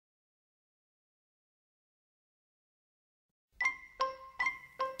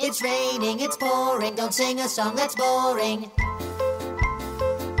It's raining, it's pouring, don't sing a song that's boring.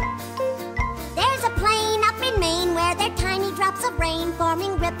 There's a plane up in Maine where there are tiny drops of rain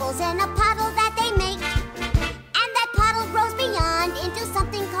forming ripples in a puddle that they make. And that puddle grows beyond into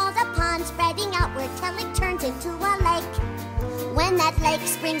something called a pond, spreading outward till it turns into a lake. When that lake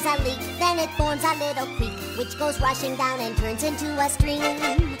springs a leak, then it forms a little creek, which goes rushing down and turns into a stream.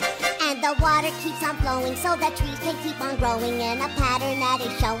 And the water keeps on flowing so that trees can keep on growing in a pattern that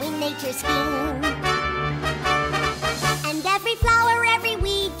is showing nature's scheme. And every flower, every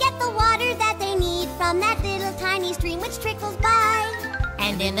weed get the water that they need from that little tiny stream which trickles by.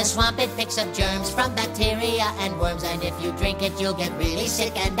 And in the swamp it picks up germs from bacteria and worms, and if you drink it you'll get really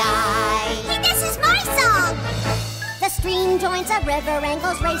sick and die. Hey, this is my song! The stream joins a river and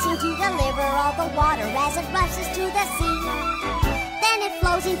goes racing to deliver all the water as it rushes to the sea. Then it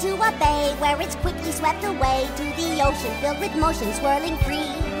flows into a bay where it's quickly swept away to the ocean filled with motion swirling free.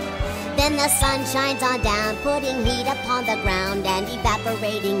 Then the sun shines on down, putting heat upon the ground and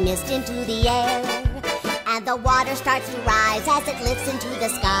evaporating mist into the air. And the water starts to rise as it lifts into the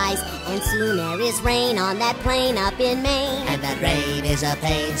skies, and soon there is rain on that plain up in Maine. And that rain is a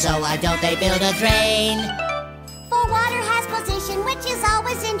pain, so why don't they build a drain? For water has position, which is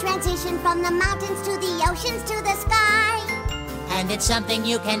always in transition from the mountains to the oceans to the sky. And it's something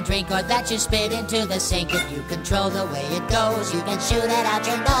you can drink or that you spit into the sink. If you control the way it goes, you can shoot it out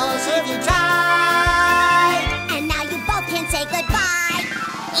your nose if you try. And now you both can say goodbye.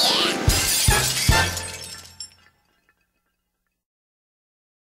 Yeah!